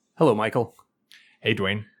Hello, Michael. Hey,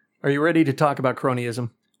 Dwayne. Are you ready to talk about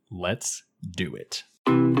cronyism? Let's do it.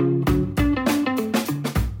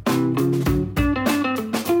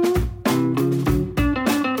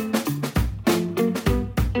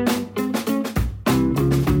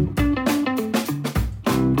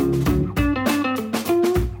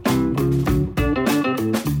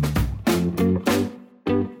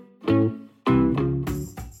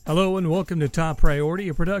 Hello and welcome to Top Priority,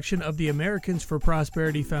 a production of the Americans for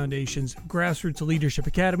Prosperity Foundation's Grassroots Leadership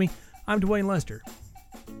Academy. I'm Dwayne Lester.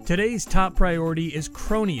 Today's top priority is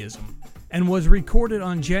cronyism and was recorded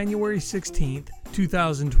on January 16th,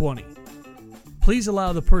 2020. Please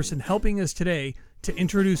allow the person helping us today to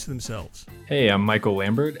introduce themselves. Hey, I'm Michael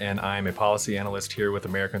Lambert, and I'm a policy analyst here with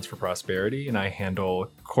Americans for Prosperity, and I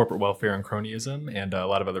handle corporate welfare and cronyism and a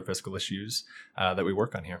lot of other fiscal issues that we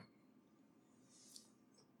work on here.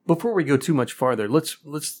 Before we go too much farther, let's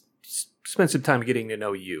spend some time getting to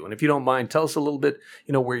know you. And if you don't mind, tell us a little bit,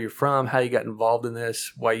 where you're from, how you got involved in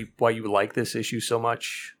this, why you like this issue so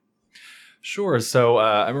much. Sure. So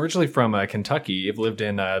I'm originally from Kentucky. I've lived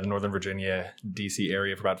in the Northern Virginia, D.C.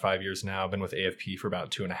 area for about 5 years now. I've been with AFP for about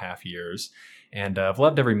 2.5 years. And I've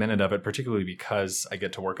loved every minute of it, particularly because I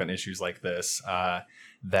get to work on issues like this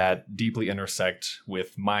that deeply intersect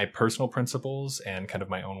with my personal principles and kind of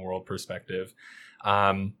my own world perspective.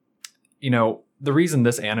 The reason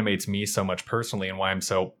this animates me so much personally and why I'm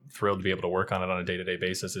so thrilled to be able to work on it on a day-to-day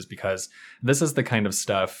basis is because this is the kind of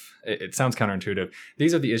stuff, it sounds counterintuitive.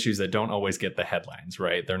 These are the issues that don't always get the headlines,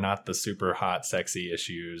 right? They're not the super hot, sexy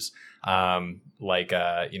issues, topics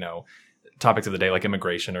of the day like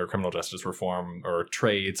immigration or criminal justice reform or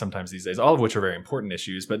trade sometimes these days, all of which are very important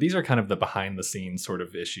issues. But these are kind of the behind-the-scenes sort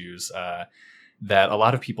of issues that a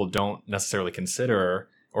lot of people don't necessarily consider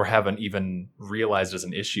or haven't even realized as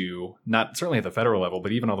an issue, not certainly at the federal level,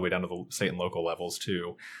 but even all the way down to the state and local levels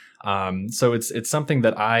too. So it's something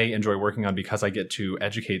that I enjoy working on because I get to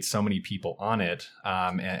educate so many people on it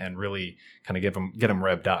and really kind of get them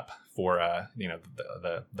revved up for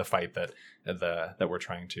the fight that we're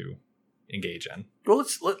trying to engage in. Well,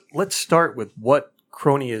 let's start with what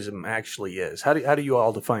cronyism actually is. How do you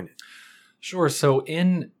all define it? Sure. So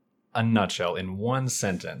in a nutshell, in one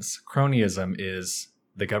sentence, cronyism is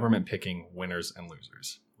the government picking winners and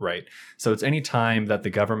losers, right? So it's any time that the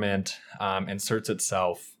government inserts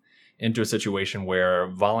itself into a situation where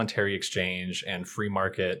voluntary exchange and free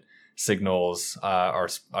market signals are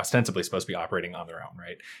ostensibly supposed to be operating on their own,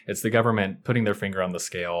 right? It's the government putting their finger on the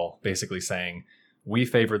scale, basically saying, we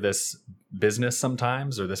favor this business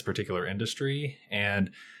sometimes or this particular industry.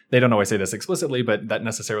 And they don't always say this explicitly, but that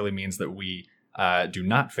necessarily means that we do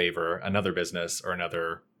not favor another business or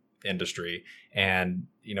another industry. And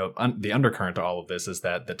the undercurrent to all of this is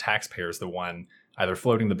that the taxpayer is the one either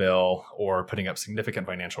floating the bill or putting up significant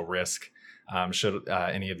financial risk should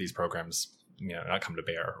any of these programs not come to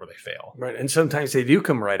bear or they fail. Right. And sometimes they do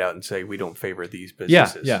come right out and say we don't favor these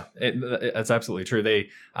businesses. Yeah, that's absolutely true.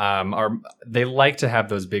 They like to have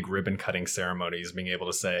those big ribbon cutting ceremonies, being able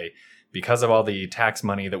to say, because of all the tax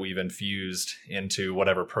money that we've infused into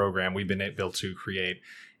whatever program, we've been able to create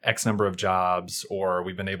X number of jobs, or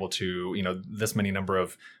we've been able to, this many number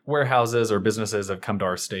of warehouses or businesses have come to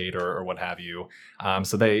our state or what have you.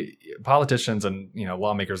 So politicians and,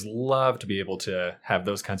 lawmakers love to be able to have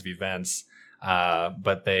those kinds of events,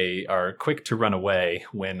 but they are quick to run away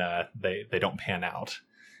when they don't pan out,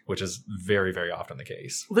 which is very, very often the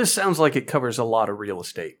case. This sounds like it covers a lot of real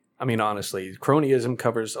estate. I mean, honestly, cronyism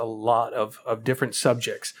covers a lot of different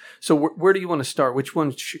subjects. So where do you want to start? Which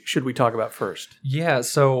one should we talk about first? Yeah,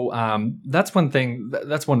 so that's one thing.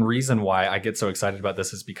 That's one reason why I get so excited about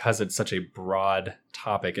this is because it's such a broad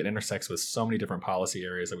topic. It intersects with so many different policy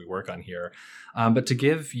areas that we work on here. But to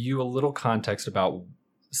give you a little context about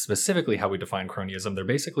specifically how we define cronyism,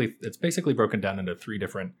 it's basically broken down into 3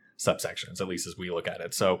 different subsections, at least as we look at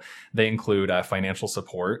it. So they include financial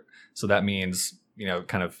support. So that means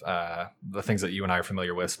the things that you and I are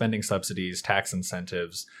familiar with: spending subsidies, tax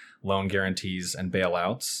incentives, loan guarantees, and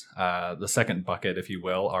bailouts. The second bucket, if you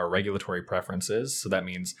will, are regulatory preferences. So that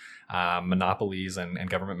means monopolies and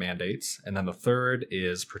government mandates. And then the third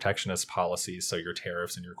is protectionist policies, so your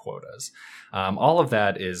tariffs and your quotas. All of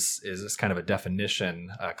that is kind of a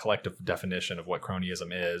definition, a collective definition of what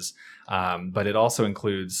cronyism is. But it also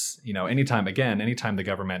includes, anytime the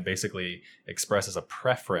government basically expresses a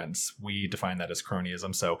preference, we define that as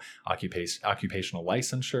cronyism. So occupational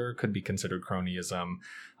licensure could be considered cronyism.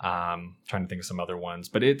 Trying to think of some other ones,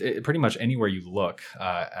 but it pretty much anywhere you look,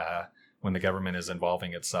 when the government is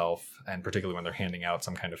involving itself, and particularly when they're handing out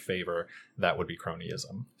some kind of favor, that would be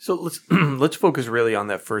cronyism. So let's focus really on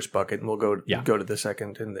that first bucket, and we'll go to the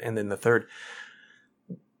second and then the third.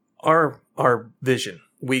 Our vision.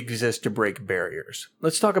 We exist to break barriers.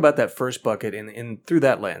 Let's talk about that first bucket and through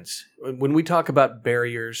that lens. When we talk about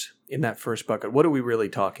barriers in that first bucket, what are we really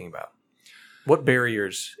talking about? What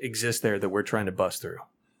barriers exist there that we're trying to bust through?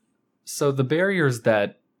 So the barriers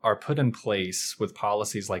that are put in place with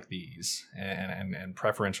policies like these and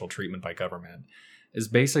preferential treatment by government is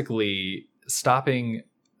basically stopping,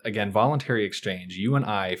 again, voluntary exchange, you and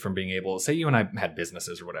I, from being able, say you and I had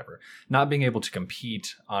businesses or whatever, not being able to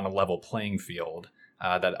compete on a level playing field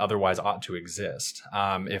that otherwise ought to exist.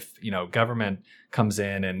 If, government comes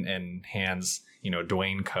in and hands,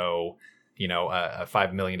 Dwayne Co., a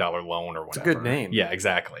 $5 million loan or whatever. It's a good name. Yeah,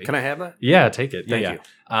 exactly. Can I have that? Yeah, take it. Thank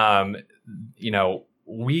you.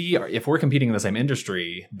 If we're competing in the same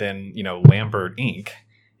industry, then, Lambert Inc.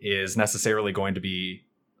 is necessarily going to be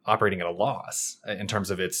operating at a loss in terms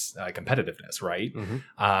of its competitiveness, right?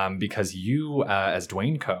 Mm-hmm. Because you, as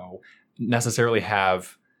Dwayne Co., necessarily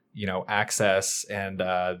have, access and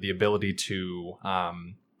the ability to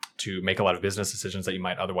make a lot of business decisions that you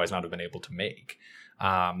might otherwise not have been able to make.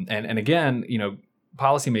 And again,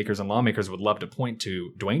 policymakers and lawmakers would love to point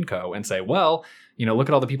to Dwayne Co. and say, well, look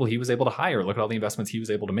at all the people he was able to hire. Look at all the investments he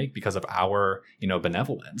was able to make because of our,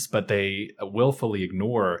 benevolence. But they willfully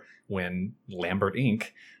ignore when Lambert Inc.,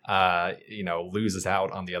 loses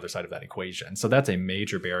out on the other side of that equation. So that's a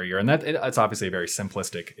major barrier. And it's obviously a very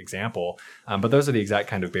simplistic example. But those are the exact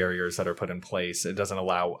kind of barriers that are put in place. It doesn't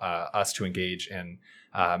allow us to engage in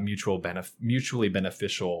mutually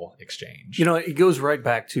beneficial exchange. It goes right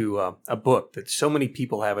back to a book that so many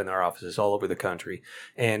people have in their offices all over the country.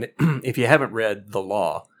 And if you haven't read The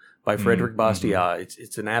Law by Frederick Bastiat,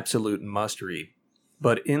 it's an absolute must read.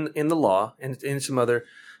 But in the Law and in some other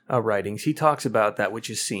writings, he talks about that which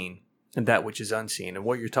is seen and that which is unseen. And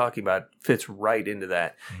what you're talking about fits right into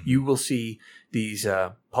that. Mm-hmm. You will see these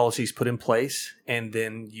policies put in place, and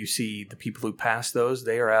then you see the people who pass those.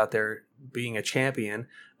 They are out there being a champion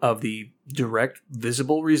of the direct,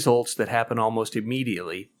 visible results that happen almost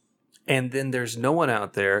immediately. And then there's no one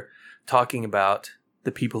out there talking about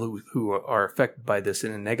the people who are affected by this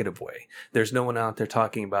in a negative way. There's no one out there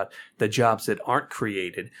talking about the jobs that aren't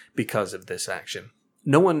created because of this action.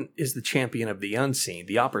 No one is the champion of the unseen,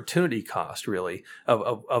 the opportunity cost, really,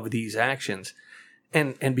 of these actions.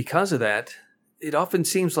 And because of that, it often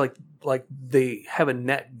seems like they have a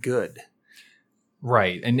net good.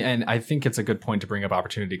 Right. And I think it's a good point to bring up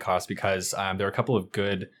opportunity cost because there are a couple of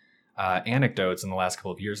good anecdotes in the last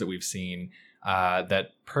couple of years that we've seen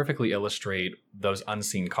that perfectly illustrate those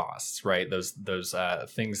unseen costs, right? Those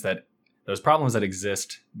things that those problems that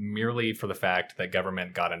exist merely for the fact that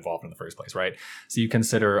government got involved in the first place, right? So you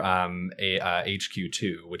consider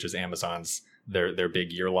HQ2, which is Amazon's their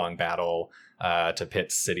big year-long battle to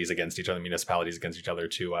pit cities against each other, municipalities against each other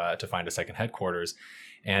to find a second headquarters,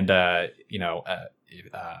 and at the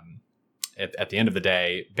end of the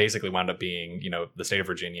day, basically wound up being the state of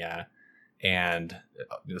Virginia and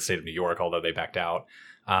the state of New York, although they backed out,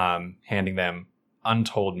 handing them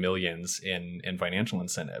untold millions in financial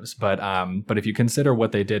incentives. But if you consider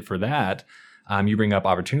what they did for that, you bring up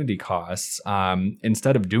opportunity costs.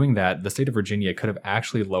 Instead of doing that, the state of Virginia could have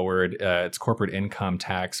actually lowered its corporate income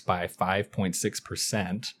tax by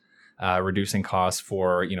 5.6%, reducing costs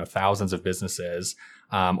for thousands of businesses.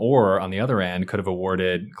 Or on the other end, could have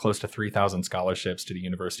awarded close to 3,000 scholarships to the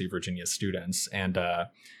University of Virginia students, and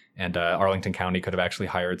Arlington County could have actually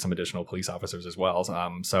hired some additional police officers as well.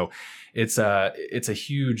 So it's a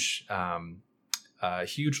huge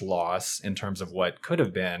loss in terms of what could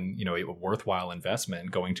have been a worthwhile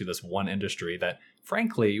investment going to this one industry that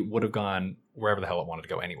frankly would have gone wherever the hell it wanted to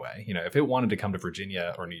go anyway. If it wanted to come to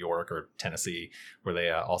Virginia or New York or Tennessee, where they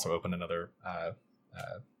also opened another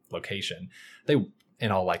location, they in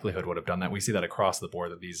all likelihood would have done that. We see that across the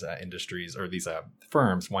board, that these industries or these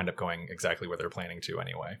firms wind up going exactly where they're planning to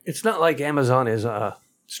anyway. It's not like Amazon is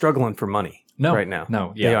struggling for money right now.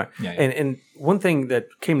 No, yeah. They are. Yeah. And one thing that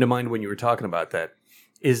came to mind when you were talking about that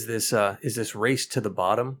is this race to the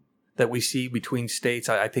bottom that we see between states.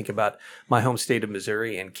 I think about my home state of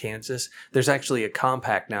Missouri and Kansas. There's actually a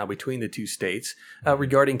compact now between the two states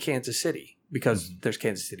regarding Kansas City, because there's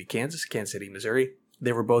Kansas City, Kansas City, Missouri.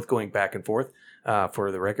 They were both going back and forth.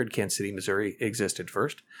 For the record, Kansas City, Missouri existed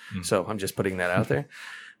first. Mm-hmm. So I'm just putting that out there.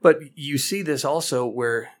 But you see this also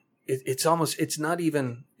where it's not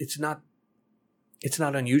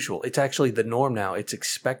unusual. It's actually the norm now. It's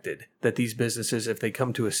expected that these businesses, if they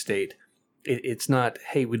come to a state, It's not,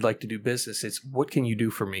 hey, we'd like to do business. It's what can you do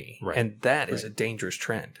for me? Right. And that is a dangerous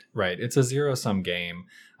trend. Right. It's a zero-sum game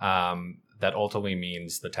that ultimately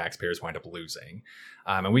means the taxpayers wind up losing.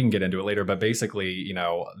 And we can get into it later, but basically,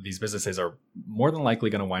 these businesses are more than likely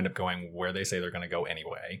going to wind up going where they say they're going to go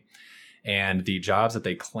anyway. And the jobs that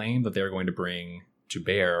they claim that they're going to bring to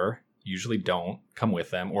bear usually don't come with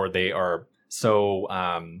them, or they are so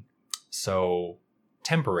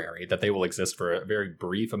temporary that they will exist for a very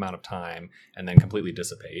brief amount of time and then completely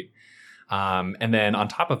dissipate. And then on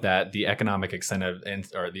top of that, the economic incentive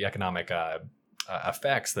or the economic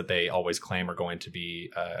effects that they always claim are going to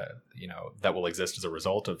be, that will exist as a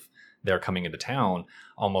result of their coming into town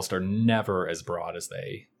almost are never as broad as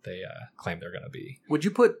they claim they're going to be. Would you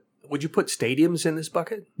put stadiums in this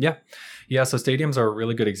bucket? Yeah. So stadiums are a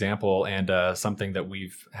really good example, and something that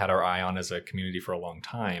we've had our eye on as a community for a long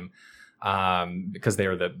time. Because they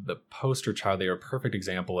are the poster child. They are a perfect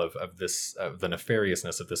example of the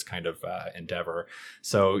nefariousness of this kind of endeavor.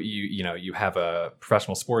 So you have a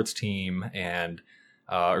professional sports team and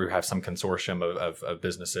or you have some consortium of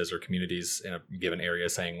businesses or communities in a given area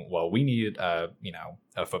saying, well, we need a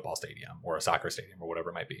football stadium or a soccer stadium or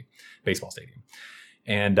whatever it might be, baseball stadium,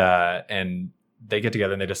 and they get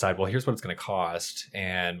together and they decide, well, here's what it's going to cost.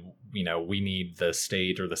 And, we need the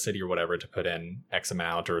state or the city or whatever to put in X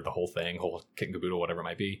amount or the whole thing, whole kit and caboodle, whatever it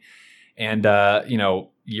might be. And,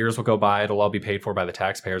 years will go by. It'll all be paid for by the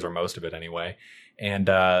taxpayers, or most of it anyway. And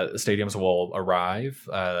stadiums will arrive.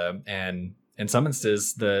 And in some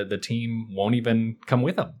instances, the team won't even come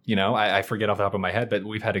with them. I forget off the top of my head, but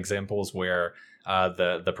we've had examples where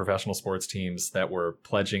the professional sports teams that were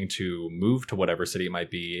pledging to move to whatever city it might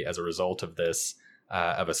be as a result of this,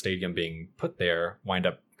 of a stadium being put there, wind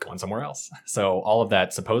up going somewhere else. So all of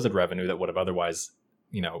that supposed revenue that would have otherwise,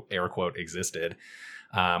 air quote, existed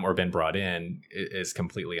or been brought in is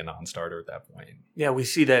completely a non-starter at that point. Yeah, we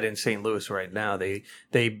see that in St. Louis right now. They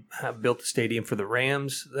have built a stadium for the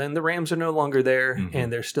Rams, and the Rams are no longer there,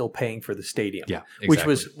 and they're still paying for the stadium. Yeah,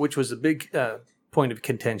 exactly. Which was a big point of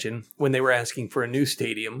contention when they were asking for a new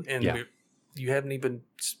stadium, and you haven't even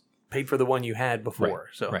paid for the one you had before.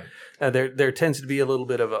 Right. So there tends to be a little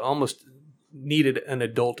bit of almost needed an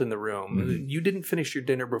adult in the room. Mm-hmm. You didn't finish your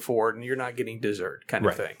dinner before, and you're not getting dessert kind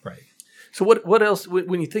of thing. Right. So what else,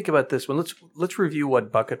 when you think about this one, let's review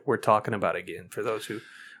what bucket we're talking about again for those who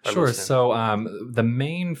are Sure. listening. So the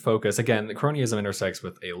main focus, again, cronyism intersects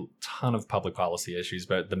with a ton of public policy issues,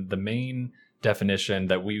 but the main definition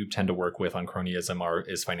that we tend to work with on cronyism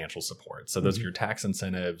is financial support. So those are your tax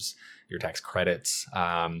incentives, your tax credits,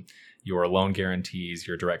 your loan guarantees,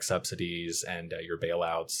 your direct subsidies, and your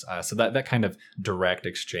bailouts. So that kind of direct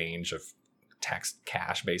exchange of tax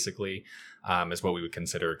cash, basically, is what we would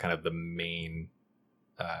consider kind of the main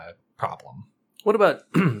problem. What about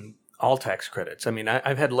all tax credits? I mean,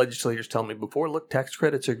 I've had legislators tell me before, look, tax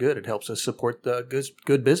credits are good. It helps us support the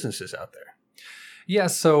good businesses out there. Yeah,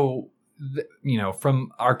 so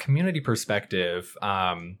from our community perspective,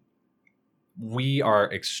 we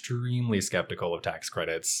are extremely skeptical of tax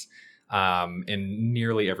credits in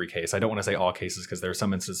nearly every case. I don't want to say all cases because there are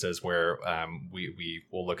some instances where we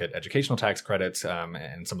will look at educational tax credits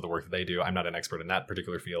and some of the work that they do. I'm not an expert in that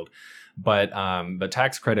particular field, but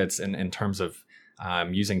tax credits in terms of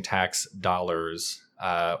using tax dollars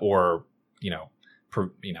or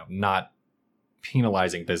not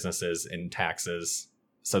penalizing businesses in taxes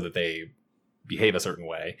so that they behave a certain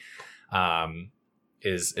way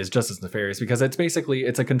is just as nefarious, because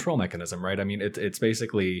it's a control mechanism, right? I mean, it's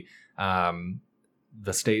basically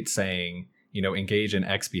the state saying, engage in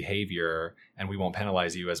X behavior and we won't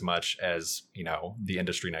penalize you as much as, the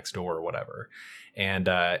industry next door or whatever.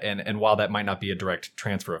 And while that might not be a direct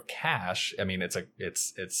transfer of cash, I mean, it's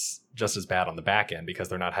just as bad on the back end because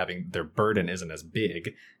they're not having, their burden isn't as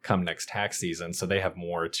big come next tax season. So they have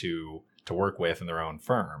more to work with in their own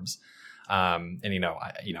firms. I,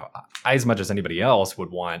 as much as anybody else, would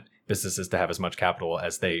want businesses to have as much capital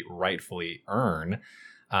as they rightfully earn.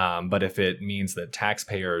 But if it means that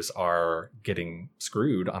taxpayers are getting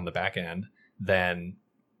screwed on the back end, then,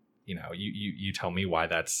 you tell me why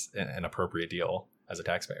that's an appropriate deal as a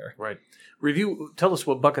taxpayer. Right. Tell us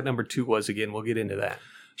what bucket number 2 was again. We'll get into that.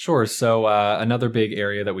 Sure. So another big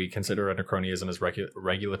area that we consider under cronyism is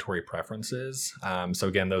regulatory preferences. So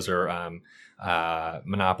again, those are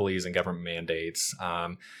monopolies and government mandates.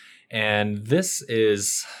 And this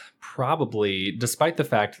is probably, despite the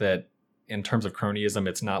fact that in terms of cronyism,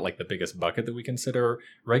 it's not like the biggest bucket that we consider,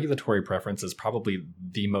 regulatory preference is probably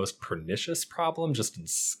the most pernicious problem just in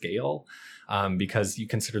scale, because you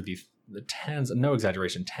consider the tens, no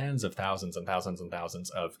exaggeration, tens of thousands and thousands and thousands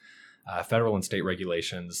of federal and state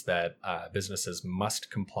regulations that businesses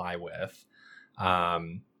must comply with.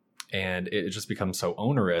 And it just becomes so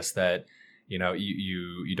onerous that,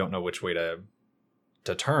 you don't know which way to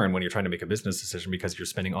turn when you're trying to make a business decision, because you're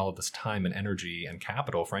spending all of this time and energy and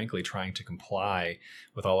capital, frankly, trying to comply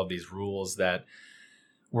with all of these rules that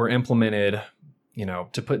were implemented,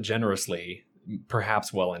 to put generously,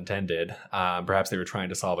 perhaps well-intended. Perhaps they were trying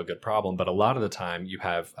to solve a good problem, but a lot of the time you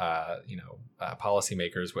have,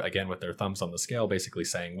 policymakers, again, with their thumbs on the scale, basically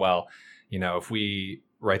saying, well, if we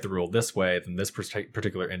write the rule this way, then this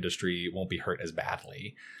particular industry won't be hurt as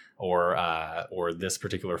badly, or this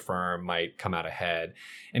particular firm might come out ahead.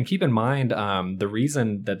 And keep in mind, the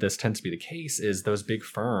reason that this tends to be the case is those big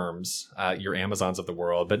firms, your Amazons of the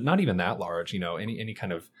world, but not even that large, any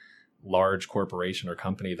kind of large corporation or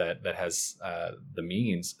company that has the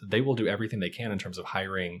means, they will do everything they can in terms of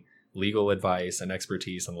hiring legal advice and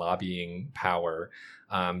expertise and lobbying power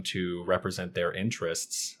to represent their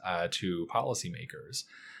interests to policymakers.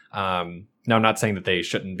 Now, I'm not saying that they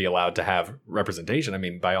shouldn't be allowed to have representation. I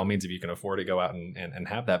mean, by all means, if you can afford to go out and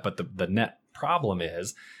have that. But the net problem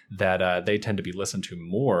is that they tend to be listened to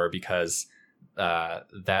more because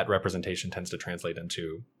that representation tends to translate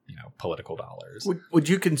into political dollars. Would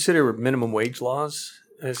you consider minimum wage laws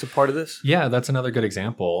as a part of this? Yeah, that's another good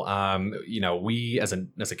example. We as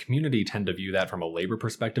a community tend to view that from a labor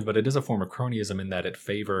perspective, but it is a form of cronyism in that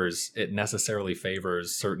it necessarily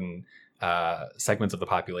favors certain segments of the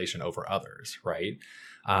population over others, right?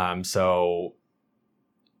 So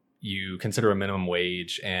you consider a minimum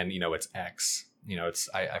wage and, it's X, it's,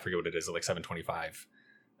 I forget what it is, like $7.25,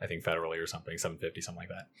 I think federally or something, $7.50, something like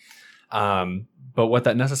that. But what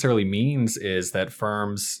that necessarily means is that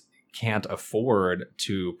firms can't afford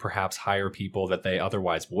to perhaps hire people that they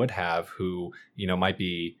otherwise would have who, might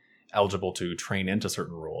be eligible to train into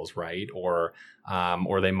certain roles, right? Or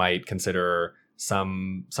they might consider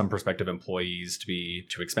some prospective employees to be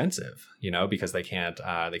too expensive, because they can't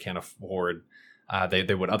afford,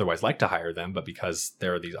 they would otherwise like to hire them, but because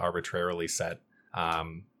there are these arbitrarily set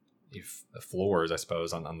floors, I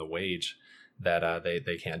suppose, on the wage, that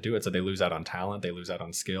they can't do it. So they lose out on talent, they lose out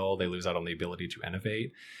on skill, they lose out on the ability to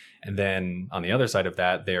innovate. And then on the other side of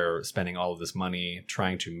that, they're spending all of this money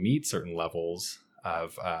trying to meet certain levels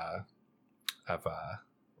of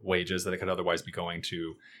wages that they could otherwise be going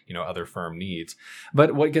to, other firm needs.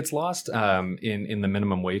 But what gets lost in the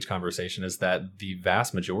minimum wage conversation is that the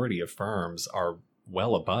vast majority of firms are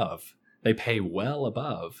well above. They pay well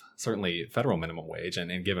above, certainly, federal minimum wage.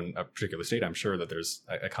 And given a particular state, I'm sure that there's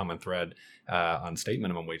a common thread on state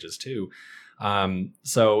minimum wages too.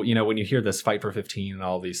 So, when you hear this fight for 15 and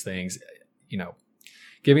all these things,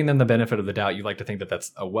 giving them the benefit of the doubt, you like to think that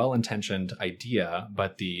that's a well-intentioned idea,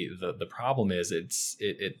 but the problem is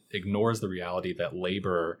it ignores the reality that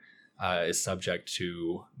labor is subject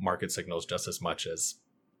to market signals just as much as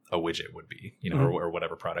a widget would be, or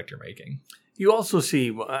whatever product you're making. You also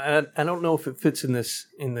see, I don't know if it fits in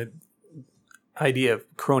the idea of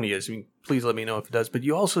cronyism. Please let me know if it does. But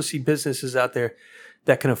you also see businesses out there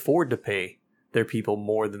that can afford to pay their people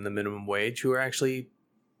more than the minimum wage, who are actually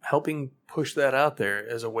helping push that out there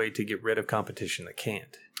as a way to get rid of competition that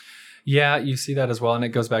can't. Yeah, you see that as well. And it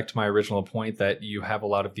goes back to my original point that you have a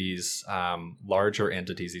lot of these larger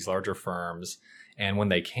entities, these larger firms, and when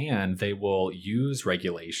they can, they will use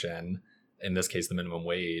regulation, in this case, the minimum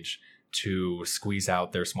wage, to squeeze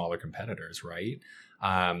out their smaller competitors, right?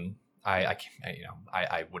 I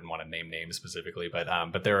wouldn't want to name names specifically,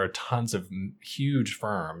 but there are tons of huge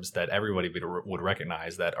firms that everybody would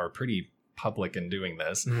recognize that are pretty public in doing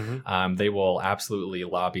this. Mm-hmm. They will absolutely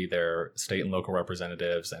lobby their state and local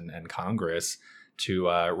representatives and Congress to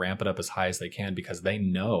ramp it up as high as they can, because they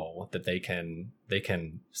know that they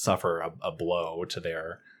can suffer a blow to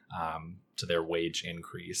their wage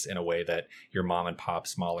increase in a way that your mom and pop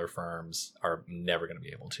smaller firms are never going to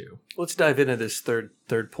be able to. Let's dive into this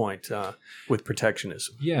third point with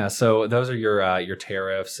protectionism. Yeah, so those are your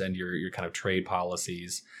tariffs and your kind of trade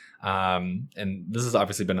policies. And this has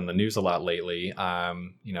obviously been in the news a lot lately.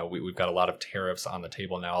 We've got a lot of tariffs on the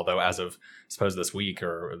table now, although as of, I suppose, this week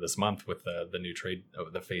or this month with the new trade,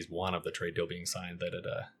 the phase 1 of the trade deal being signed, that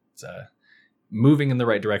it's moving in the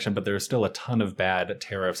right direction, but there's still a ton of bad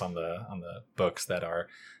tariffs on the books that are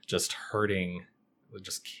just hurting,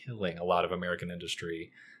 just killing a lot of American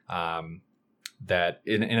industry. That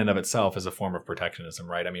in and of itself is a form of protectionism,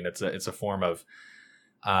 right? I mean, it's a form of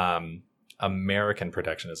American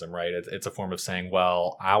protectionism, right? It's a form of saying,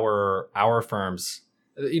 well, our firms,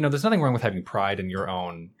 there's nothing wrong with having pride in your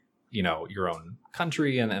own your own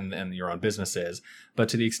country and your own businesses. But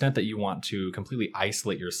to the extent that you want to completely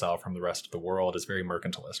isolate yourself from the rest of the world is very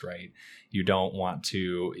mercantilist, right? You don't want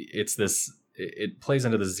to, it plays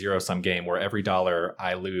into the zero-sum game where every dollar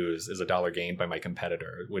I lose is a dollar gained by my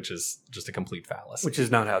competitor, which is just a complete fallacy. Which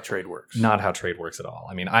is not how trade works. Not how trade works at all.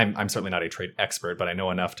 I mean, I'm certainly not a trade expert, but I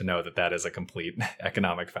know enough to know that is a complete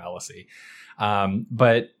economic fallacy.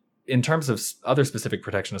 But in terms of other specific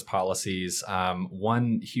protectionist policies,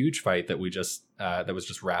 one huge fight that that was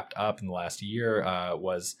just wrapped up in the last year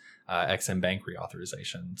was EXIM Bank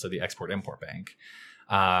reauthorization, so the Export-Import Bank.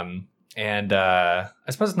 And I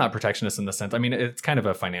suppose it's not protectionist in the sense. I mean, it's kind of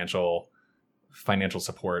a financial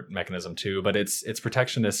support mechanism too, but it's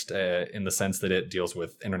protectionist in the sense that it deals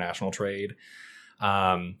with international trade.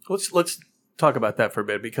 Let's talk about that for a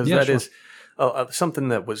bit, because that is something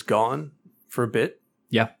that was gone for a bit.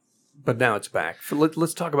 Yeah, but now it's back.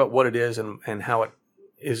 Let's talk about what it is and how it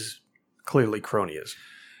is clearly cronyism.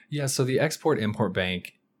 Yeah. So the Export-Import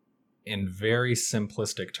Bank, in very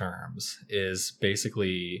simplistic terms, is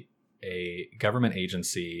basically a government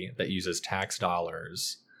agency that uses tax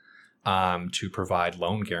dollars to provide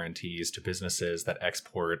loan guarantees to businesses that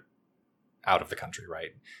export out of the country, right?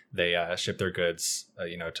 They ship their goods,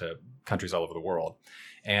 to countries all over the world.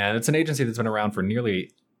 And it's an agency that's been around for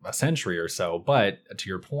nearly a century or so. But to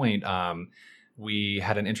your point, we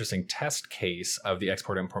had an interesting test case of the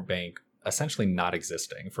Export-Import Bank essentially not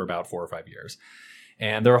existing for about 4 or 5 years.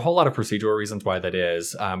 And there are a whole lot of procedural reasons why that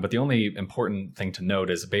is. But the only important thing to note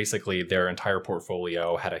is basically their entire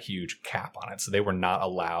portfolio had a huge cap on it. So they were not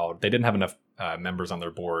allowed, they didn't have enough members on their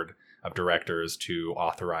board of directors to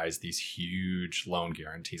authorize these huge loan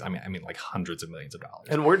guarantees. I mean, like hundreds of millions of dollars.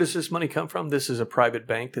 And where does this money come from? This is a private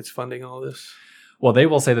bank that's funding all this? Well, they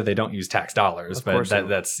will say that they don't use tax dollars, but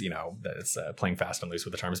that's playing fast and loose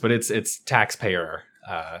with the terms. But it's taxpayer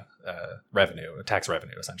revenue, tax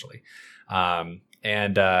revenue, essentially. But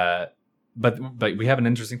we have an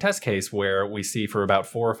interesting test case where we see for about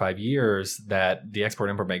 4 or 5 years that the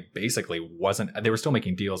Export-Import Bank basically they were still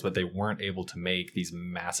making deals, but they weren't able to make these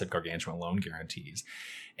massive gargantuan loan guarantees.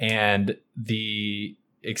 And the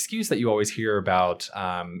excuse that you always hear about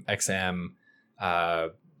XM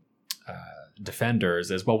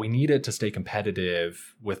defenders is, well, we need it to stay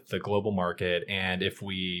competitive with the global market. And if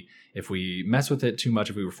we mess with it too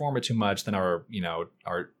much, if we reform it too much, then our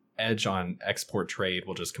edge on export trade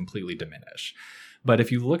will just completely diminish. But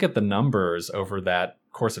if you look at the numbers over that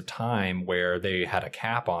course of time where they had a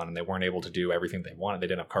cap on and they weren't able to do everything they wanted, they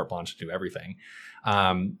didn't have carte blanche to do everything,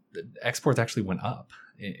 exports actually went up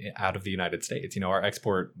out of the United States. Our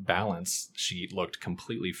export balance sheet looked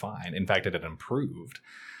completely fine. In fact, it had improved.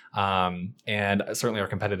 And certainly our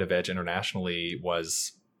competitive edge internationally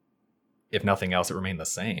was, if nothing else, it remained the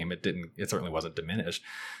same. It certainly wasn't diminished.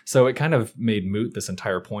 So it kind of made moot this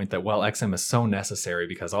entire point that, well, XM is so necessary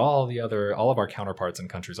because all of our counterparts in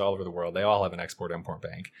countries all over the world, they all have an Export-Import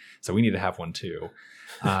Bank. So we need to have one too.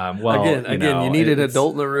 You need an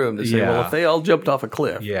adult in the room to say, well, if they all jumped off a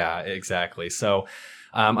cliff. Yeah, exactly. So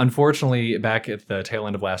unfortunately, back at the tail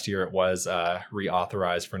end of last year, it was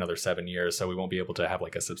reauthorized for another 7 years, so we won't be able to have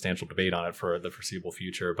like a substantial debate on it for the foreseeable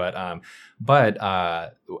future. But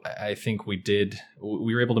I think we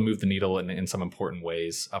were able to move the needle in some important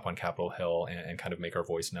ways up on Capitol Hill and kind of make our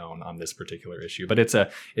voice known on this particular issue. But it's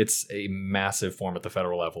a massive form at the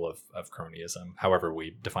federal level of cronyism, however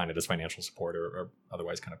we define it as financial support or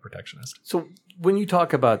otherwise kind of protectionist. So when you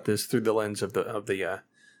talk about this through the lens of the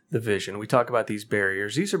vision, we talk about these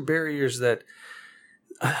barriers. These are barriers that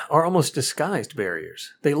are almost disguised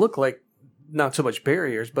barriers. They look like not so much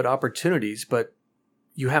barriers, but opportunities. But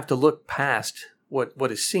you have to look past what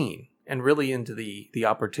is seen and really into the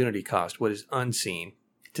opportunity cost, what is unseen,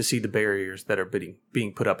 to see the barriers that are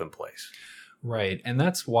being put up in place. Right. And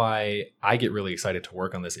that's why I get really excited to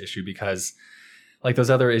work on this issue, because like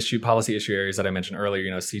those other policy issue areas that I mentioned earlier,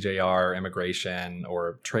 CJR, immigration,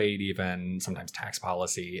 or trade, even sometimes tax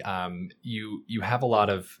policy, you have a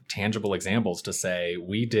lot of tangible examples to say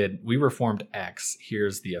we reformed X.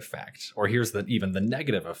 Here's the effect, or here's even the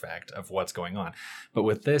negative effect of what's going on. But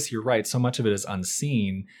with this, you're right. So much of it is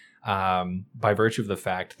unseen by virtue of the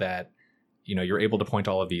fact that you're able to point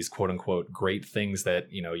all of these quote unquote great things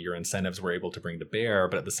that your incentives were able to bring to bear,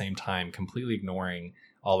 but at the same time completely ignoring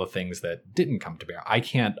all the things that didn't come to bear. I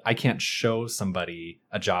can't show somebody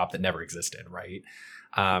a job that never existed, right?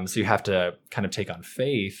 So you have to kind of take on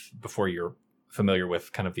faith before you're familiar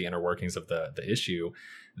with kind of the inner workings of the issue,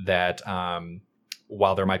 that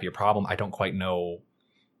while there might be a problem, I don't quite know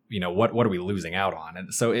what are we losing out on?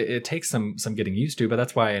 And so it takes some getting used to, but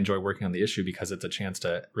that's why I enjoy working on the issue, because it's a chance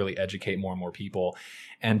to really educate more and more people.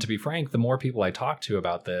 And to be frank, the more people I talk to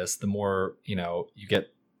about this, the more, you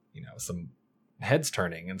get, some heads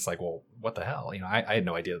turning, and it's like, well, what the hell? I had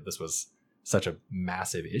no idea that this was such a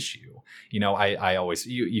massive issue. I always,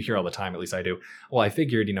 you hear all the time, at least I do. Well, I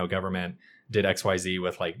figured, government did XYZ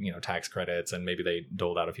with tax credits, and maybe they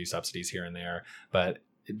doled out a few subsidies here and there, but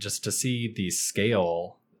just to see the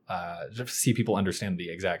scale, to see people understand the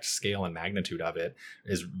exact scale and magnitude of it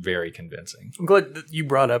is very convincing. I'm glad that you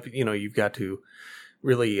brought up, you've got to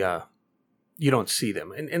really, you don't see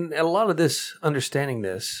them. And a lot of this, understanding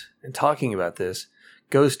this and talking about this,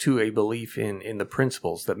 goes to a belief in the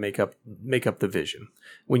principles that make up the vision.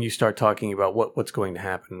 When you start talking about what's going to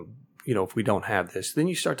happen, if we don't have this, then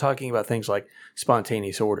you start talking about things like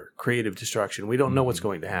spontaneous order, creative destruction. We don't know what's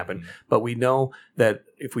going to happen, but we know that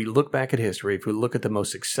if we look back at history, if we look at the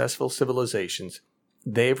most successful civilizations,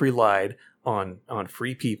 they've relied on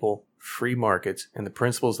free people, free markets, and the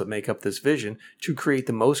principles that make up this vision to create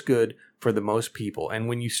the most good for the most people. And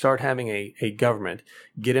when you start having a government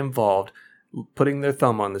get involved, putting their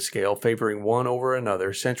thumb on the scale, favoring one over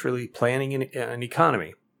another, centrally planning an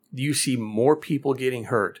economy, you see more people getting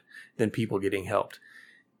hurt than people getting helped.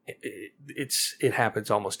 It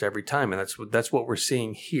happens almost every time, and that's what we're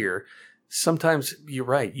seeing here. Sometimes you're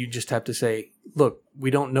right. You just have to say, look,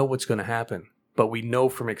 we don't know what's going to happen, but we know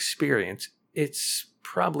from experience it's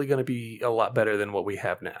probably going to be a lot better than what we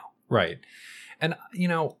have now. Right. And,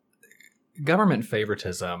 government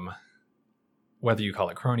favoritism, whether you call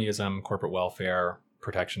it cronyism, corporate welfare,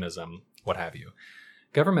 protectionism, what have you,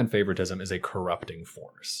 government favoritism is a corrupting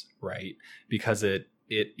force, right? Because it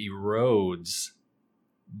erodes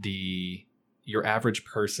your average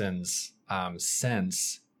person's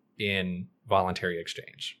sense in voluntary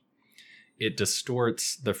exchange. It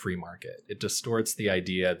distorts the free market. It distorts the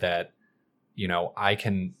idea that, I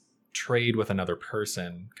can trade with another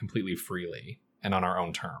person completely freely and on our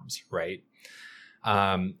own terms, right?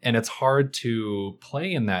 And it's hard to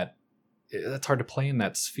play in that. It's hard to play in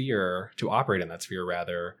that sphere, to operate in that sphere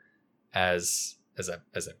rather, as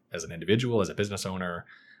an individual, as a business owner,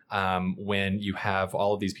 when you have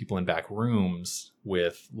all of these people in back rooms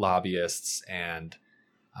with lobbyists and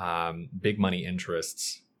big money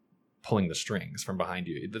interests pulling the strings from behind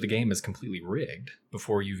you. The game is completely rigged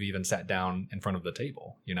before you've even sat down in front of the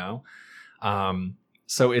table,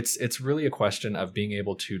 So it's really a question of being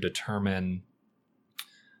able to determine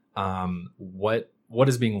what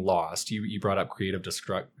is being lost. You brought up creative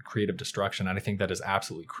destruction, and I think that is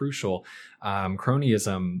absolutely crucial.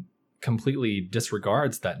 Cronyism completely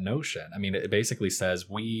disregards that notion. I mean, it basically says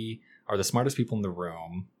we are the smartest people in the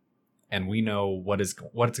room, and we know what it's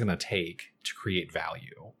going to take to create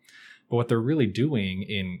value. But what they're really doing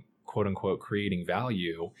in quote unquote creating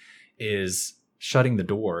value is shutting the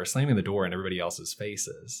door, slamming the door in everybody else's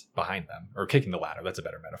faces behind them, or kicking the ladder. That's a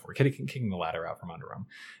better metaphor. Kicking the ladder out from under them.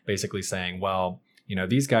 Basically saying, well,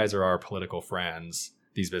 these guys are our political friends,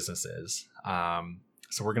 these businesses.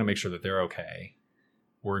 So we're going to make sure that they're okay.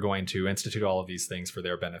 We're going to institute all of these things for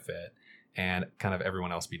their benefit, and kind of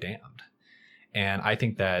everyone else be damned. And I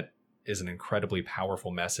think that is an incredibly powerful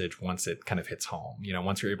message once it kind of hits home.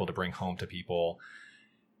 Once you're able to bring home to people,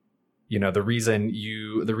 the reason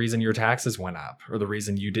your taxes went up, or the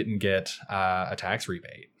reason you didn't get a tax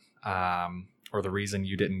rebate, or the reason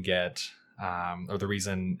you didn't get, or the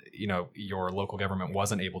reason, your local government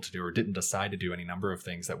wasn't able to do or didn't decide to do any number of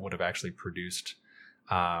things that would have actually produced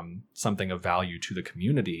something of value to the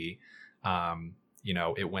community.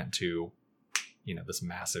 It went to, this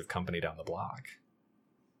massive company down the block.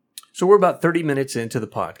 So we're about 30 minutes into the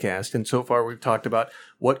podcast, and so far we've talked about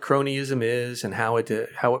what cronyism is and how it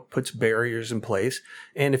puts barriers in place.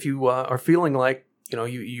 And if you are feeling like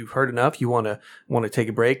you've heard enough, you want to take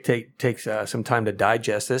a break, take some time to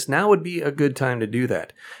digest this, now would be a good time to do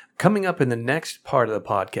that. Coming up in the next part of the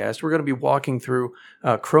podcast, we're going to be walking through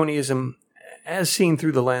cronyism as seen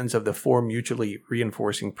through the lens of the 4 mutually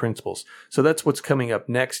reinforcing principles. So that's what's coming up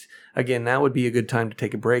next. Again, now would be a good time to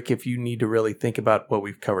take a break if you need to really think about what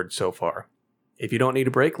we've covered so far. If you don't need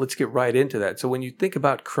a break, let's get right into that. So when you think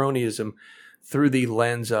about cronyism through the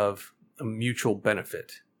lens of a mutual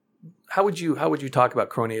benefit, how would you talk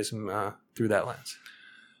about cronyism through that lens?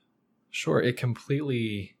 Sure. It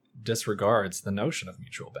completely disregards the notion of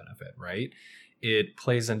mutual benefit, right? It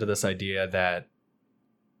plays into this idea that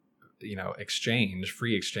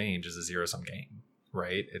free exchange is a zero-sum game,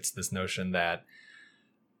 right? It's this notion that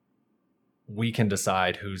we can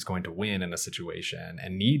decide who's going to win in a situation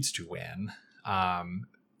and needs to win,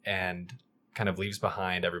 and kind of leaves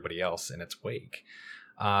behind everybody else in its wake.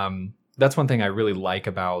 That's one thing I really like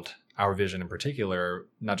about our vision in particular,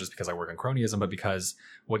 not just because I work on cronyism, but because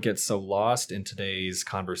what gets so lost in today's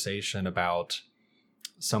conversation about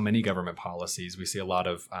so many government policies, we see a lot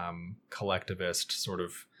of collectivist sort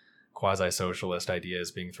of quasi-socialist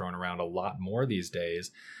ideas being thrown around a lot more these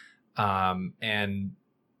days. And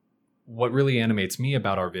what really animates me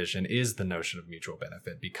about our vision is the notion of mutual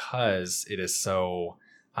benefit, because it is so,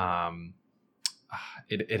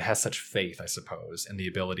 it has such faith, I suppose, in the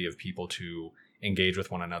ability of people to engage with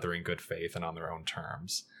one another in good faith and on their own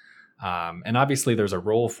terms. And obviously there's a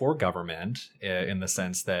role for government in the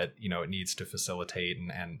sense that, it needs to facilitate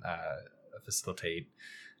and facilitate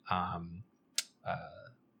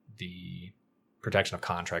the protection of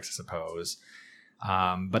contracts, I suppose.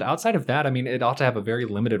 But outside of that, it ought to have a very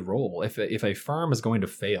limited role. If a firm is going to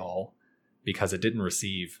fail because it didn't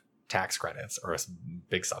receive tax credits or a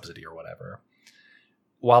big subsidy or whatever,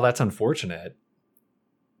 while that's unfortunate,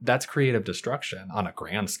 that's creative destruction on a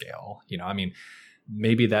grand scale.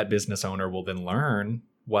 Maybe that business owner will then learn,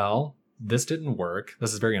 well, this didn't work.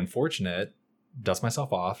 This is very unfortunate. Dust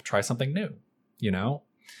myself off, try something new,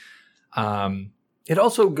 It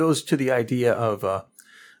also goes to the idea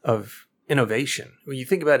of innovation. When you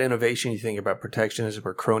think about innovation, you think about protectionism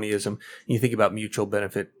or cronyism, you think about mutual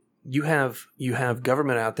benefit. You have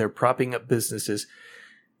government out there propping up businesses,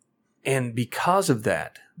 and because of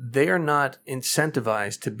that, they are not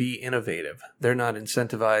incentivized to be innovative. They're not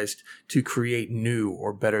incentivized to create new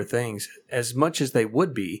or better things as much as they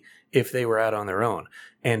would be if they were out on their own.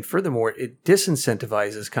 And furthermore, it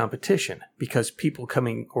disincentivizes competition because people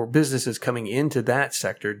coming or businesses coming into that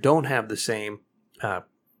sector don't have the same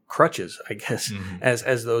crutches, I guess,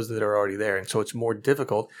 as those that are already there. And so it's more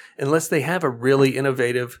difficult unless they have a really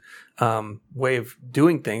innovative way of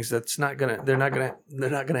doing things. They're not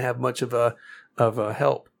gonna have much of a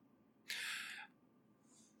help.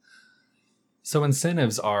 So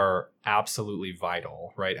incentives are absolutely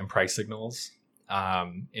vital, right? And price signals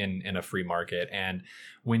in a free market. And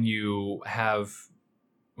when you have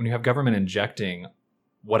government injecting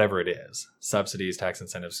whatever it is, subsidies, tax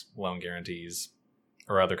incentives, loan guarantees,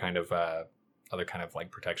 or other kind of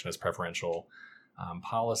like protectionist preferential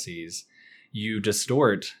policies, you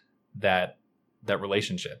distort that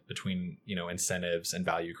relationship between incentives and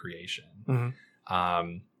value creation.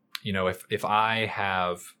 If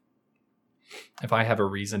I have a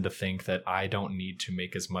reason to think that I don't need to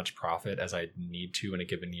make as much profit as I need to in a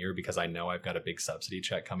given year because I know I've got a big subsidy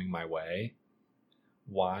check coming my way,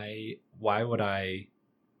 why would I?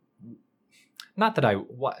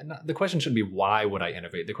 The question shouldn't be why would I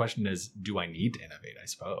innovate? The question is, do I need to innovate, I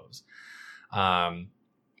suppose.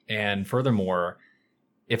 And furthermore,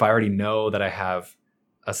 if I already know that I have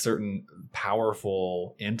a certain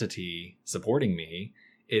powerful entity supporting me,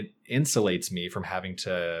 it insulates me from having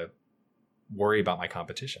to worry about my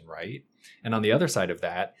competition, right? And on the other side of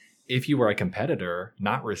that, if you were a competitor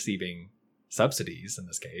not receiving subsidies in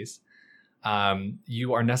this case,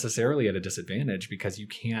 you are necessarily at a disadvantage because you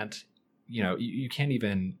can't, you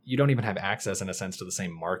don't even have access in a sense to the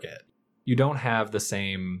same market. You don't have the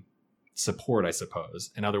same support, I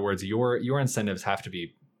suppose. In other words, your incentives have to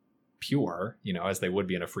be pure, as they would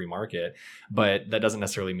be in a free market, but that doesn't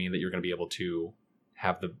necessarily mean that you're going to be able to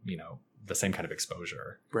have the same kind of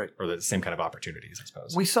exposure, right, or the same kind of opportunities, I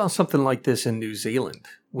suppose. We saw something like this in New Zealand.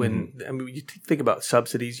 When you think about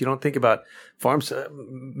subsidies, you don't think about farms.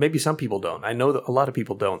 Maybe some people don't. I know that a lot of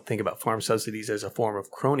people don't think about farm subsidies as a form of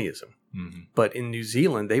cronyism. But in New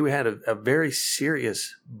Zealand, they had a very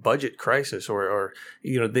serious budget crisis, or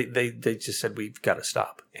they just said we've got to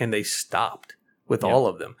stop, and they stopped with all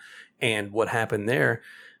of them. And what happened there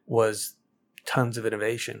was tons of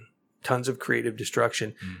innovation, tons of creative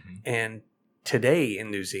destruction. And today in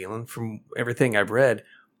New Zealand, from everything I've read,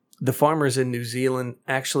 the farmers in New Zealand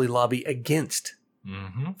actually lobby against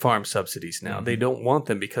farm subsidies now. They don't want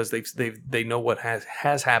them because they know what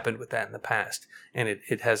has happened with that in the past, and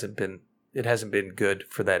it hasn't been good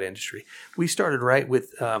for that industry. We started right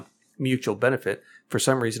with mutual benefit. For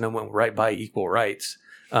some reason, I went right by equal rights.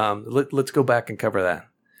 Let's go back and cover that.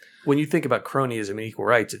 When you think about cronyism and equal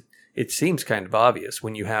rights, it seems kind of obvious.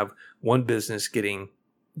 When you have one business getting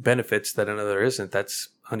benefits that another isn't, that's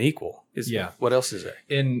unequal. What else is there?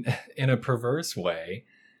 In a perverse way,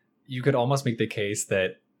 you could almost make the case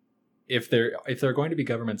that if there are going to be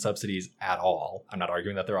government subsidies at all, I'm not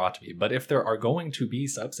arguing that there ought to be, but if there are going to be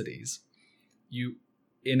subsidies,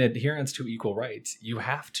 in adherence to equal rights, you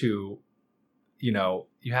have to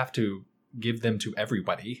give them to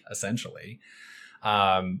everybody, essentially.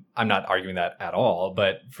 I'm not arguing that at all,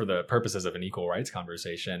 but for the purposes of an equal rights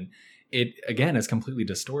conversation, it again is completely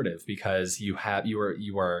distortive because you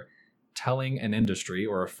are telling an industry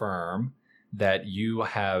or a firm that you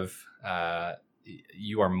have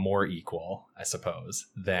you are more equal, I suppose,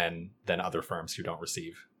 than other firms who don't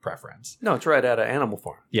receive preference. No, it's right out of Animal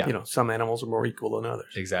Farm. Yeah. You know, some animals are more equal than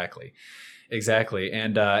others. Exactly.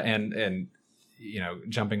 And you know,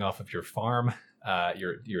 jumping off of your farm,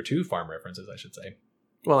 your two farm references, I should say.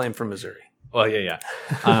 Well, I'm from Missouri. Well, yeah.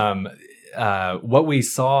 What we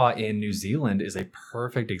saw in New Zealand is a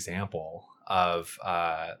perfect example of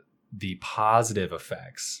the positive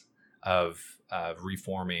effects of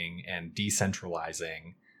reforming and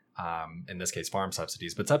decentralizing, in this case, farm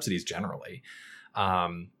subsidies, but subsidies generally.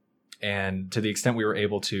 And to the extent we were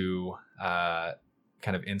able to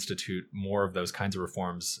kind of institute more of those kinds of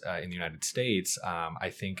reforms in the United States, I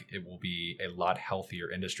think it will be a lot healthier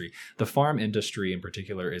industry. The farm industry in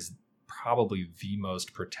particular is probably the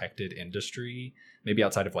most protected industry, maybe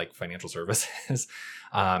outside of like financial services,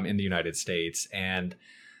 in the United States. And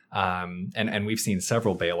we've seen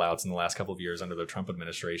several bailouts in the last couple of years under the Trump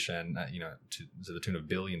administration, you know, to the tune of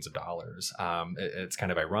billions of dollars. It's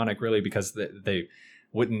kind of ironic, really, because they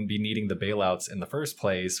wouldn't be needing the bailouts in the first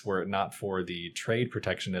place were it not for the trade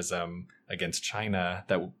protectionism against China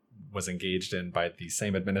that was engaged in by the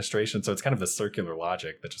same administration. So it's kind of the circular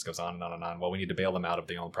logic that just goes on and on and on. Well, we need to bail them out of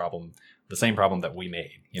the same problem that we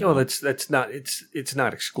made. You know? No, that's not. It's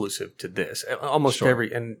not exclusive to this. Almost Sure.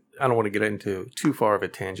 every, and I don't want to get into too far of a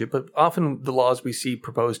tangent, but often the laws we see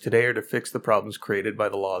proposed today are to fix the problems created by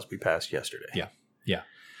the laws we passed yesterday. Yeah.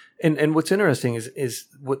 And what's interesting is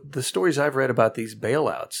what the stories I've read about these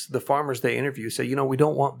bailouts. The farmers they interview say, you know, we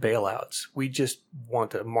don't want bailouts. We just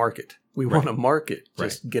want a market. We want a market.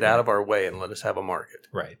 Just get out of our way and let us have a market.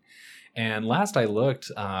 Right. And last I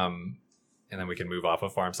looked, and then we can move off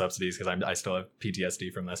of farm subsidies because I still have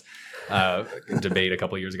PTSD from this debate a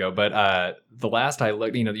couple of years ago. But the last I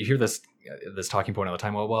looked, you know, you hear this talking point all the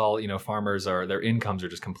time. Well, you know, farmers their incomes are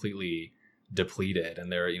just completely depleted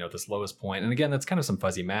and they're, you know, at this lowest point. And again, that's kind of some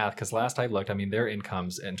fuzzy math because last I looked, I mean, their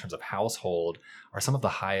incomes in terms of household are some of the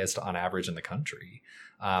highest on average in the country.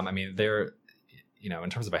 I mean, they're, you know, in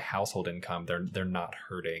terms of a household income, they're not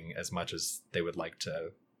hurting as much as they would like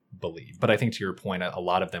to believe. But I think to your point, a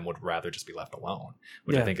lot of them would rather just be left alone,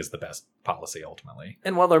 which I think is the best policy ultimately.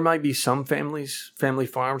 And while there might be some family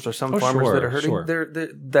farms or some farmers that are hurting,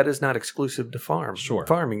 that is not exclusive to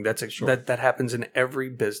farming. That happens in every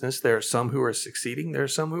business. There are some who are succeeding. There are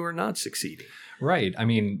some who are not succeeding. Right. I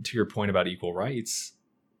mean, to your point about equal rights,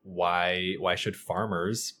 why should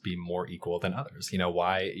farmers be more equal than others? You know,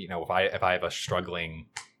 why, you know, if I have a struggling,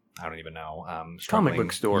 I don't even know, comic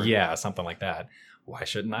book store. Yeah, something like that. Why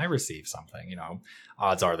shouldn't I receive something? You know,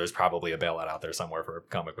 odds are there's probably a bailout out there somewhere for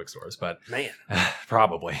comic book stores, but man,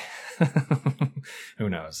 probably. Who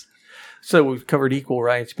knows? So we've covered equal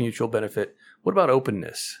rights, mutual benefit. What about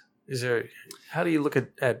openness? How do you look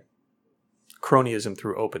at cronyism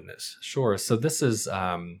through openness? Sure. So this is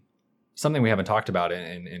something we haven't talked about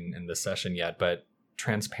in this session yet, but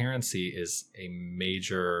transparency is a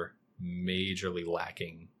majorly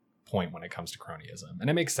lacking point when it comes to cronyism.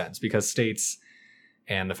 And it makes sense because states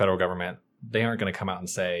and the federal government, they aren't going to come out and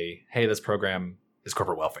say, hey, this program is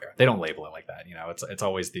corporate welfare. They don't label it like that. You know, it's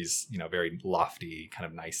always these, you know, very lofty, kind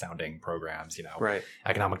of nice sounding programs, you know,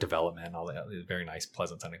 economic development, all that very nice,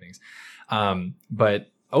 pleasant sounding things. But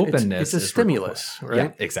openness it's a stimulus, right?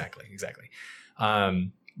 Yeah, exactly.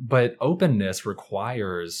 But openness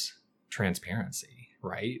requires transparency,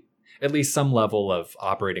 right? At least some level of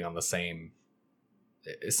operating on the same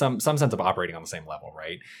some sense of operating on the same level,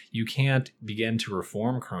 right? You can't begin to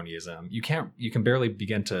reform cronyism. You can barely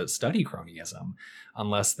begin to study cronyism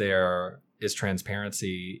unless there is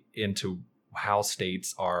transparency into how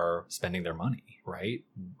states are spending their money, right?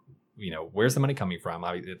 You know, where's the money coming from?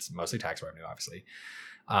 It's mostly tax revenue, obviously.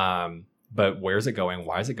 But where's it going?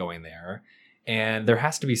 Why is it going there? And there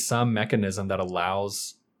has to be some mechanism that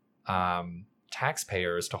allows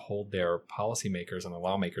taxpayers to hold their policymakers and the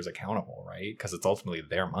lawmakers accountable, right? Because it's ultimately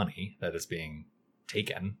their money that is being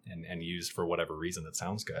taken and used for whatever reason that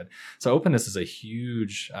sounds good. So openness is a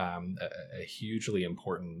hugely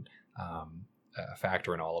important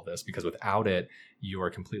factor in all of this, because without it, you are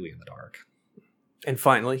completely in the dark. And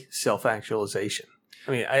finally, self-actualization.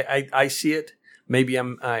 I mean, I see it. Maybe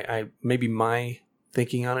maybe my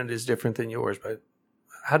thinking on it is different than yours, but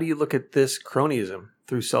how do you look at this cronyism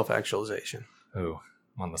through self-actualization? Oh,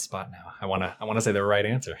 I'm on the spot now. I want to say the right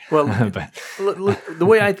answer. Well, but the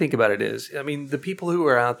way I think about it is, I mean, the people who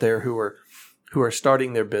are out there who who are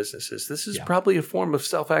starting their businesses. This is probably a form of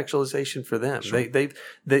self-actualization for them. Sure.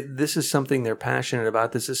 This is something they're passionate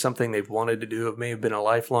about. This is something they've wanted to do. It may have been a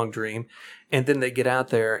lifelong dream. And then they get out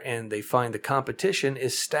there and they find the competition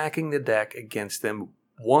is stacking the deck against them,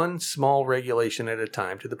 one small regulation at a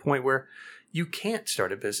time, to the point where you can't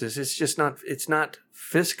start a business. It's not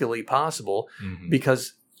fiscally possible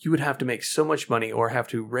because you would have to make so much money or have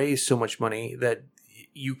to raise so much money that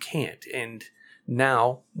you can't. And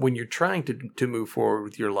now, when you're trying to move forward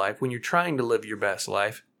with your life, when you're trying to live your best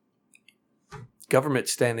life, government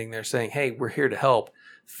standing there saying, hey, we're here to help.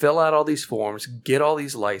 Fill out all these forms, get all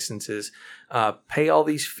these licenses, pay all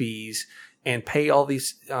these fees, and pay all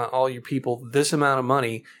your people this amount of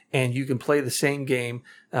money, and you can play the same game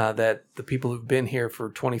that the people who've been here for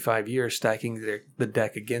 25 years stacking the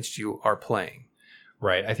deck against you are playing.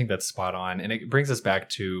 Right. I think that's spot on. And it brings us back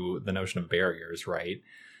to the notion of barriers, right?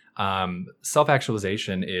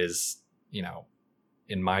 Self-actualization is,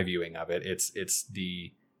 in my viewing of it, it's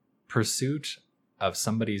the pursuit of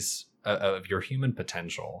of your human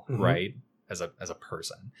potential, right? As a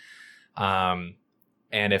person.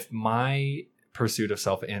 And if my pursuit of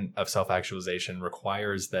self-actualization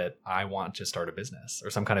requires that I want to start a business or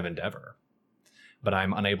some kind of endeavor, but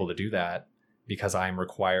I'm unable to do that because I'm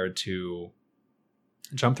required to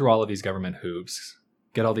jump through all of these government hoops,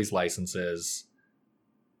 get all these licenses,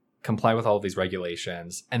 comply with all of these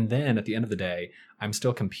regulations, and then at the end of the day, I'm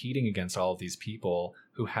still competing against all of these people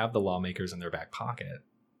who have the lawmakers in their back pocket.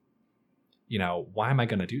 Why am I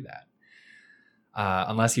going to do that?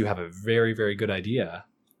 Unless you have a very, very good idea,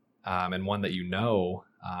 and one that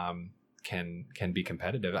can be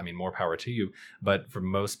competitive. I mean, more power to you. But for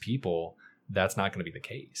most people, that's not going to be the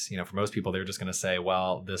case. For most people, they're just going to say,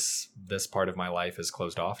 well, this part of my life is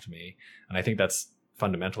closed off to me. And I think that's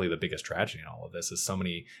fundamentally the biggest tragedy in all of this is so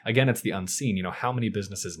many, again, it's the unseen. How many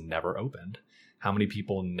businesses never opened? How many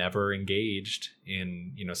people never engaged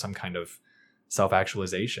in, some kind of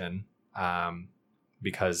self-actualization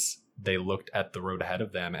because they looked at the road ahead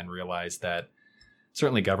of them and realized that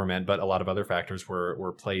certainly government, but a lot of other factors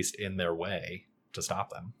were placed in their way to stop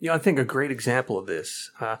them. I think a great example of this,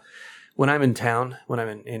 when I'm in town, when I'm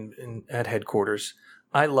in at headquarters,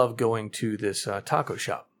 I love going to this taco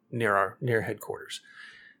shop near headquarters.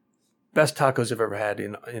 Best tacos I've ever had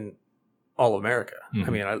in all America. I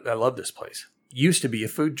mean, I love this place. Used to be a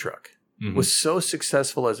food truck. Was so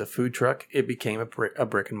successful as a food truck, it became a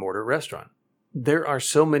brick and mortar restaurant. There are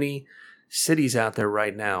so many cities out there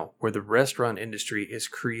right now where the restaurant industry is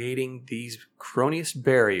creating these cronyist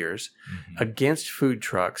barriers against food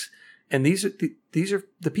trucks. And these are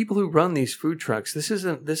the people who run these food trucks. This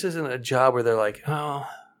isn't a job where they're like, oh,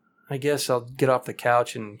 I guess I'll get off the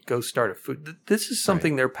couch and go start a food. This is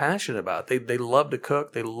something they're passionate about. They love to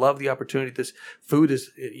cook. They love the opportunity. This food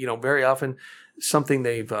is, very often something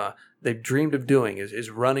they've dreamed of doing is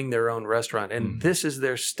running their own restaurant. And this is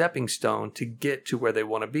their stepping stone to get to where they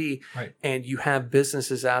want to be. Right. And you have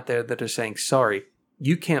businesses out there that are saying, sorry,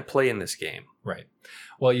 you can't play in this game. Right.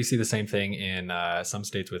 Well, you see the same thing in some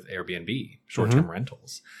states with Airbnb, short-term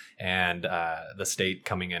rentals, and the state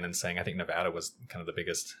coming in and saying, I think Nevada was kind of the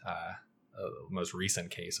biggest, most recent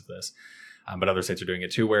case of this. But other states are doing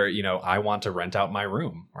it too, where, I want to rent out my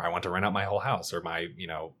room, or I want to rent out my whole house, or my,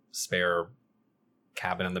 spare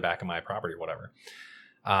cabin in the back of my property or whatever.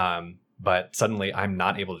 But suddenly I'm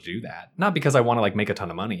not able to do that. Not because I want to make a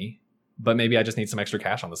ton of money, but maybe I just need some extra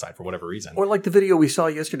cash on the side for whatever reason. Or like the video we saw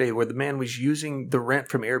yesterday where the man was using the rent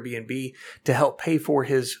from Airbnb to help pay for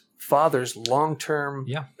his father's long-term,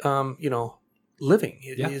 living.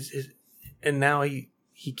 And now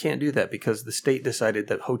he can't do that because the state decided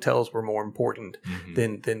that hotels were more important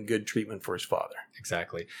than good treatment for his father.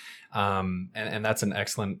 Exactly. And that's an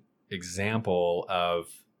excellent example of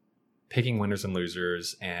picking winners and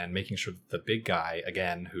losers and making sure that the big guy,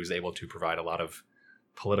 again, who's able to provide a lot of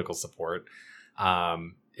political support,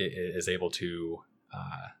 is able to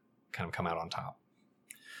kind of come out on top.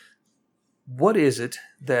 What is it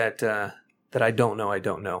that I don't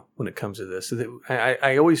know when it comes to this?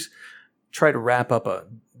 I always try to wrap up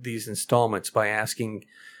these installments by asking,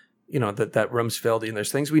 that Rumsfeldian,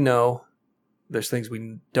 there's things we know, there's things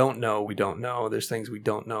we don't know, there's things we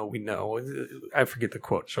don't know, we know. I forget the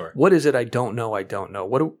quote. Sure. What What is it I don't know?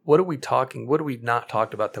 What are we not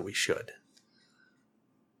talked about that we should?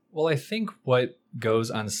 Well, I think what goes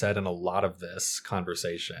unsaid in a lot of this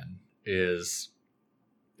conversation is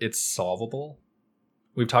it's solvable.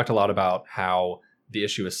 We've talked a lot about how the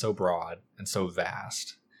issue is so broad and so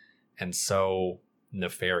vast and so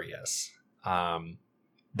nefarious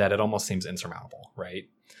that it almost seems insurmountable, right?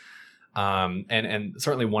 And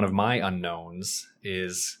certainly one of my unknowns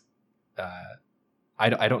is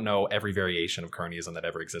I don't know every variation of cronyism that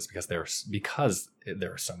ever exists because there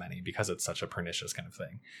are so many, because it's such a pernicious kind of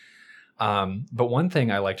thing. But one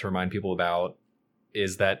thing I like to remind people about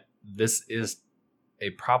is that this is a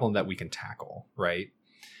problem that we can tackle, right?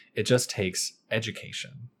 It just takes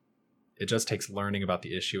education. It just takes learning about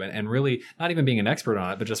the issue and really not even being an expert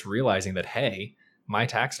on it, but just realizing that, hey, my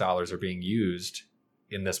tax dollars are being used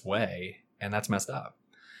in this way, and that's messed up.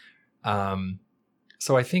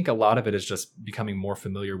 So I think a lot of it is just becoming more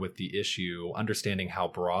familiar with the issue, understanding how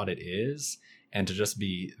broad it is, and to just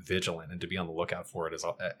be vigilant and to be on the lookout for it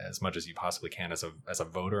as much as you possibly can as a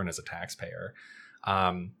voter and as a taxpayer.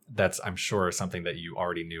 That's, I'm sure, something that you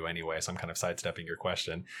already knew anyway, so I'm kind of sidestepping your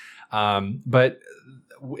question. But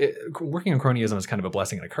working on cronyism is kind of a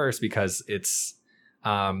blessing and a curse because it's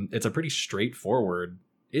a pretty straightforward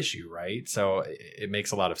issue, right? So it makes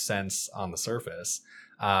a lot of sense on the surface.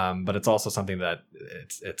 But it's also something that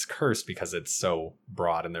it's cursed because it's so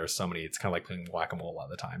broad and there's so many, it's kind of like playing whack-a-mole a lot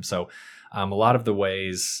of the time. So a lot of the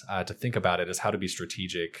ways to think about it is how to be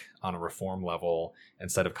strategic on a reform level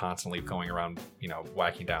instead of constantly going around,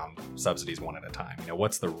 whacking down subsidies one at a time.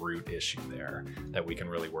 What's the root issue there that we can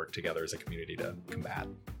really work together as a community to combat?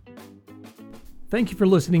 Thank you for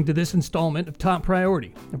listening to this installment of Top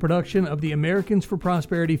Priority, a production of the Americans for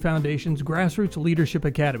Prosperity Foundation's Grassroots Leadership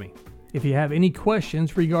Academy. If you have any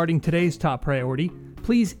questions regarding today's top priority,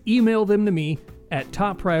 please email them to me at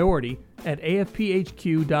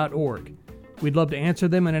toppriority@afphq.org. We'd love to answer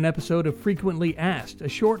them in an episode of Frequently Asked, a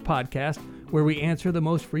short podcast where we answer the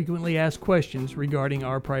most frequently asked questions regarding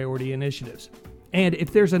our priority initiatives. And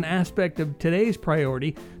if there's an aspect of today's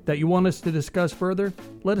priority that you want us to discuss further,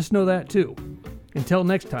 let us know that too. Until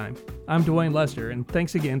next time, I'm Dwayne Lester, and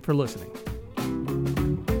thanks again for listening.